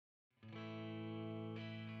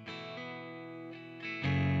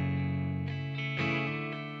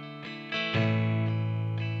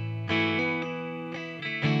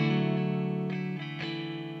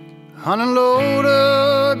Unload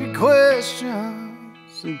up your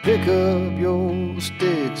questions and pick up your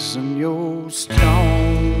sticks and your stones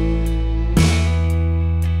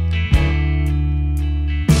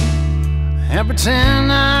and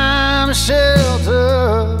pretend I'm a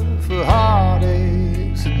shelter for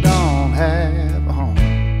heartaches that don't have a home.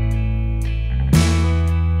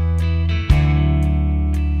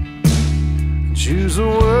 And choose the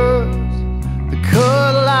words that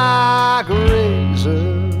cut like a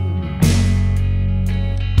razor.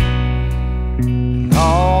 And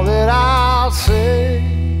all that I'll say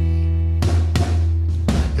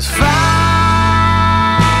is fire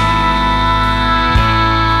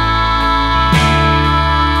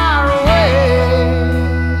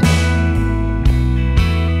away.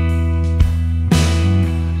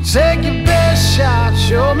 Take your best shot,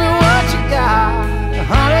 show me what you got,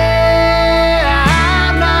 honey.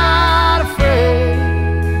 I'm not afraid.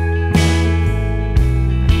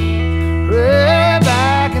 Way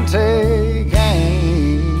back and take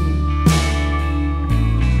aim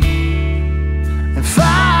and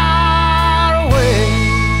fire away.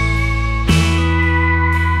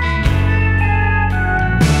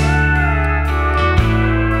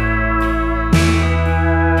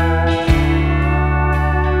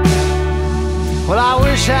 Well, I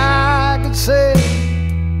wish I could say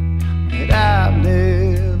that I've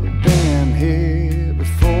never been here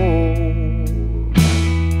before,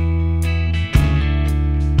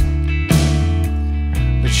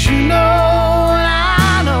 but you know and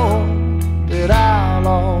I know that I'll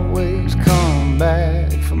always come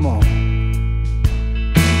back for more.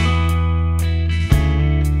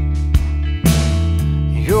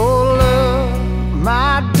 Your love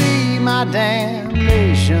might be my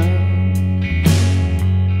damnation,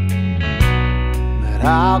 but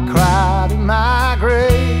I'll cry to my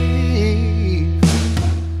grave.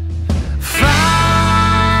 Fire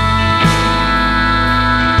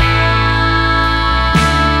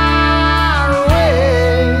away.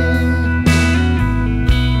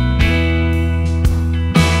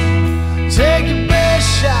 Take your best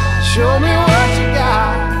shot, show me what you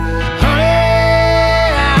got, honey.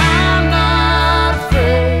 I'm not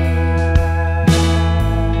afraid.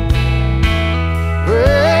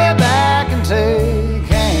 Way back and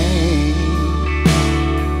take aim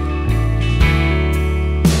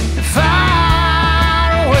and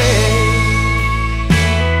fire away.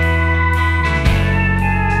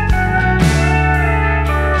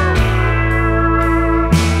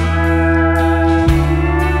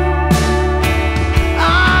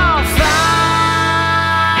 I'll fire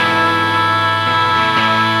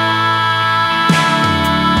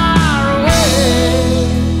away.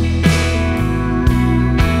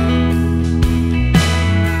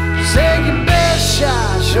 Take your best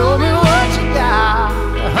shot, show me what you got,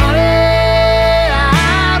 honey.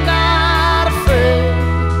 I'm not afraid.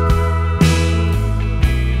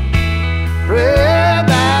 Way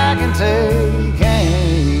back and take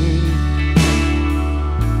aim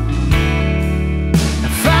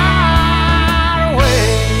and fire away.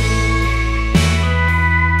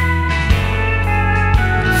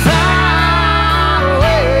 Fire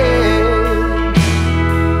away.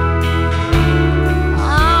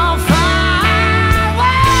 I'll fire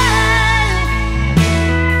away.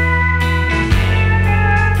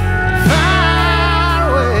 Fire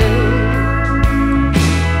away.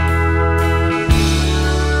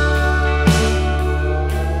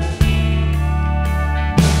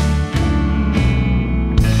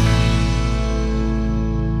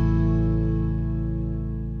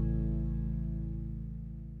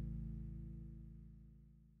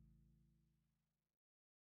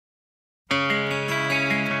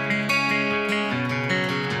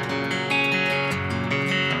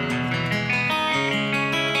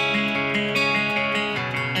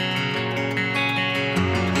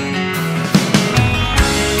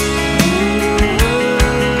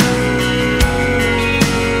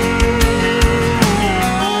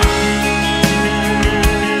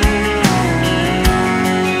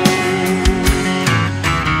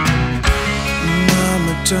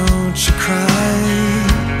 Mama, don't you cry,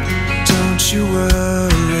 don't you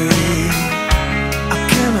worry. I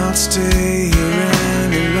cannot stay here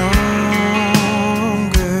any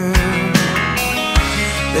longer.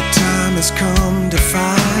 The time has come to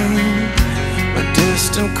find a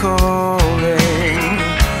distant calling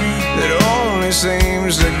that only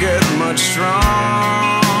seems to get much stronger.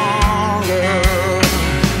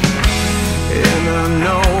 And I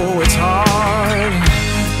know it's hard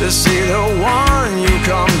to see the one you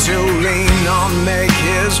come to lean on make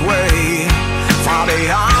his way far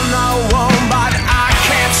beyond the one, but I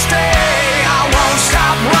can't stay. I won't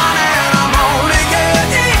stop running. I'm only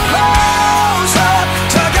getting close.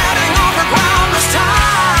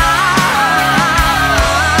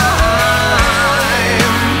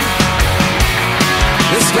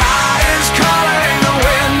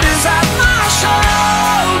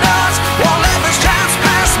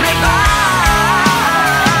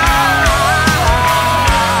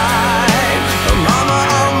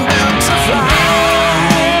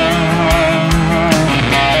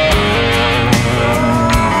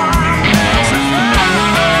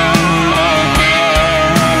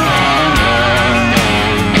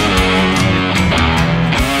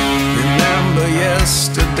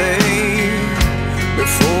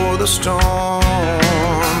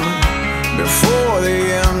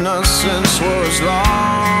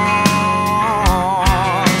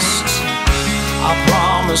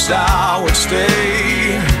 promised I would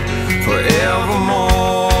stay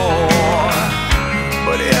forevermore.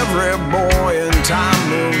 But every boy in time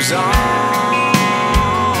moves on.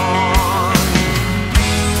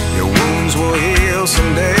 Your wounds will heal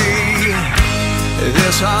someday,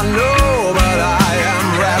 this I know, but I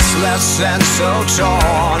am restless and so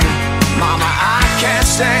torn. Mama, I can't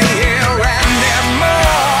stay here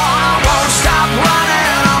anymore. I won't stop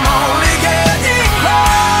running, I'm only getting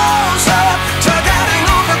closer to getting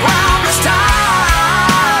on the ground this time.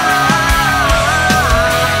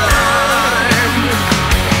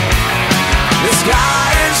 The sky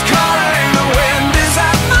is calling, the wind is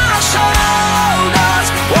at my shoulders.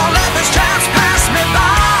 Won't let this chance pass me by.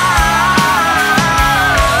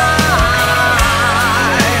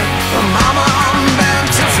 Mama, I'm meant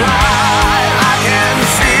to fly, I can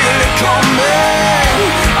feel it coming.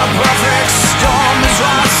 A perfect storm is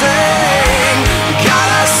rising.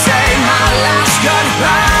 Gotta say my last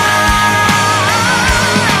goodbye.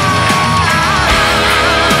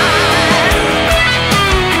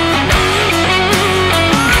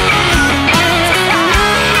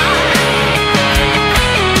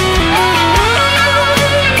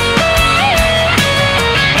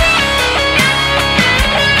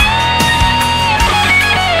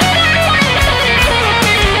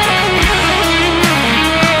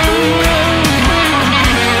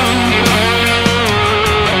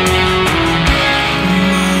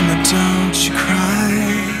 Mama, don't you cry,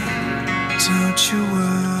 don't you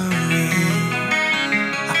worry.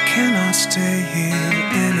 I cannot stay here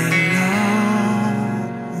any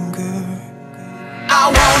longer. I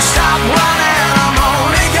won't stop running, I'm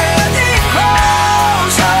only getting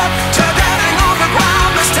closer to getting on the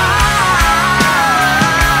ground this time.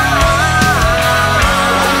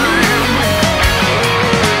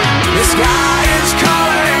 The sky is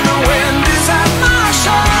calling, the wind is at my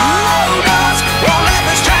shoulders. Won't let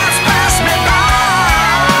this chance pass me by.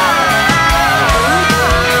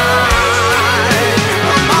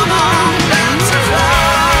 Mama, I'm meant to fly.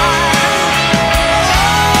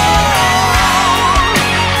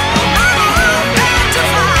 Mama, I'm meant to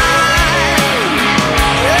fly. I can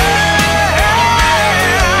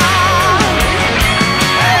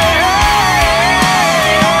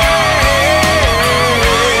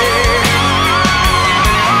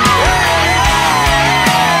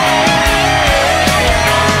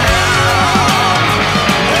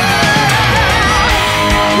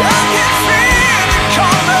feel it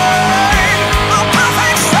coming. A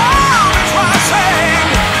perfect storm is rising.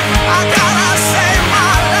 I gotta say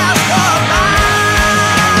my last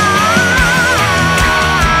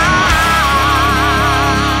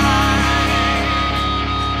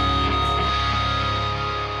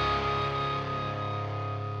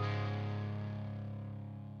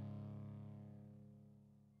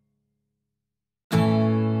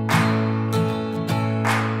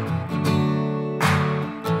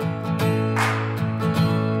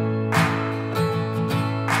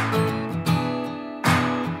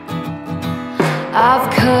I've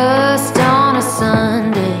cussed on a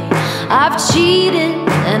Sunday, I've cheated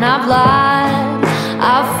and I've lied,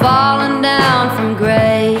 I've fallen down from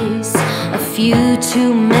grace a few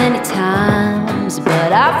too many times,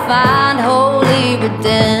 but I find holy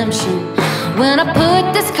redemption when I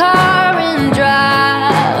put this car in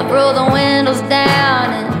drive, roll the windows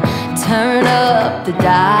down and turn up the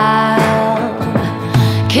dial.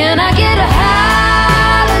 Can I get a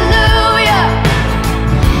hallelujah?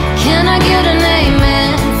 Can I get an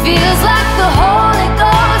amen? Feels like the Holy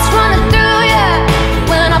Ghost running through ya.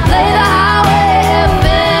 When I play the highway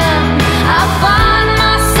FM, I find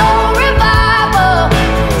my soul revival,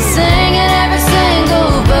 singing every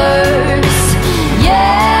single verse.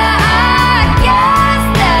 Yeah, I guess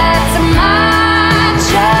that's my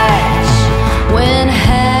church. When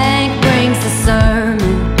Hank brings the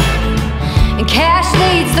sermon and Cash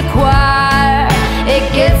leads the choir, it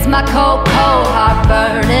gets my cold, cold heart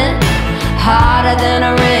burning, hotter than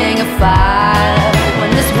a ring of fire.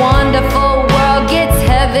 When this wonderful world gets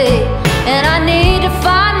heavy and I need to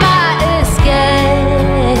find my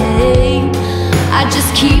escape, I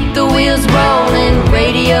just keep the wheels rolling,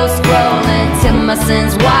 radio scrolling till my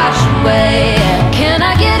sins wash away. Can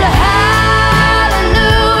I get a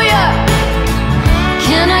hallelujah?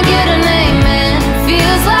 Can I get an amen?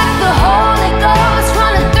 Feels like the Holy Ghost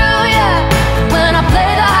running through ya. When I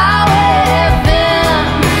play the highway FM,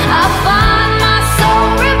 I find my soul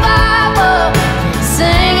revival,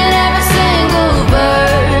 singing every single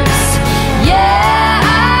verse. Yeah, I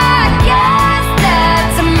guess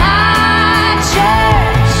that's my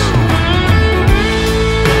church.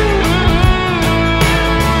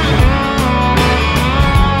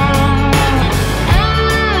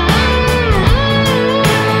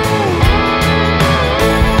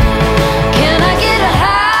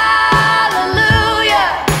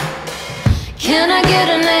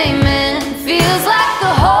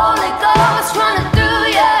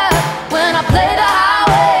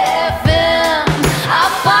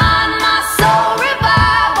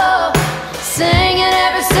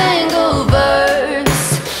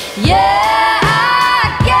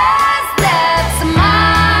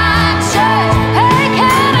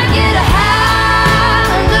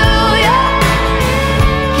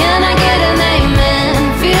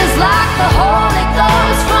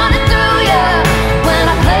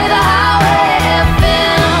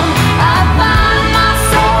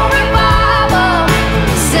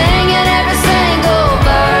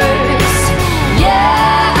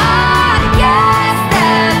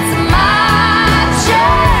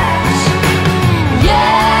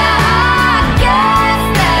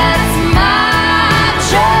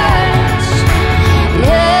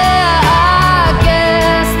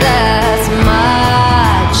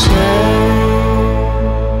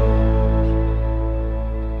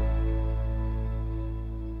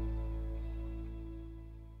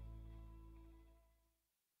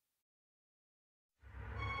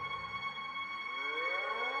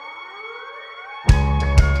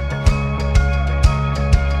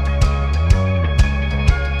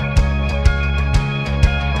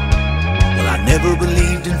 Never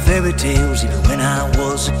believed in fairy tales even when I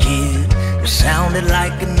was a kid. It sounded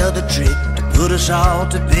like another trick to put us all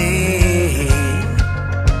to bed,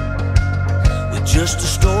 with just a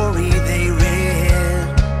story they read.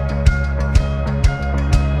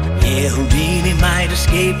 Yeah, Houdini might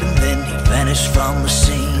escape and then he'd vanish from the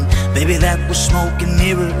scene. Baby, that was smoke and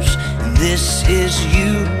mirrors, and this is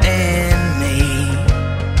you and me.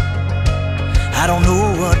 I don't know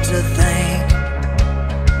what to think.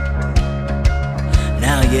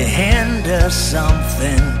 Now your hand does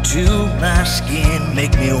something to my skin,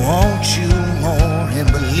 make me want you more and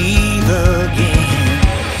believe again.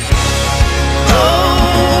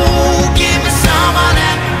 Oh, give me some of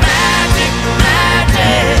that magic,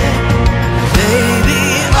 magic, baby.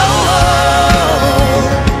 Oh,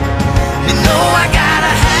 you know I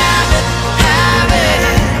gotta have it, have it.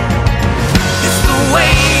 It's the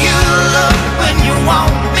way you look when you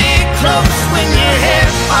want me close, when your hair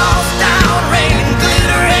falls down, raining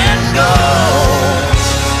glitter and gold.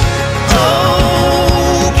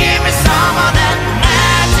 Oh, give me some of that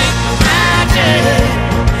magic, magic,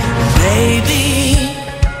 baby.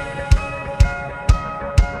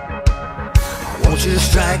 I want you to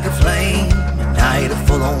strike a flame, ignite a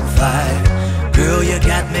full-on fire. Girl, you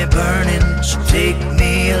got me burning, so take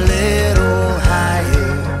me a little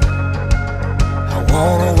higher. I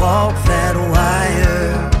wanna walk that wire,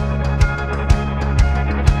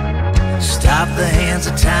 stop the hands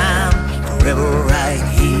of time, forever right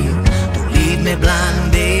here. Don't leave me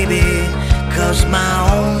blind, baby, 'cause my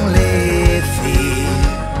only fear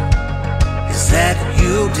is that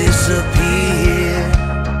you'll disappear.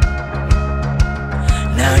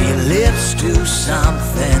 Now your lips do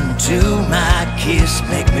something to my kiss,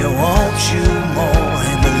 make me want you more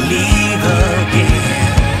and believe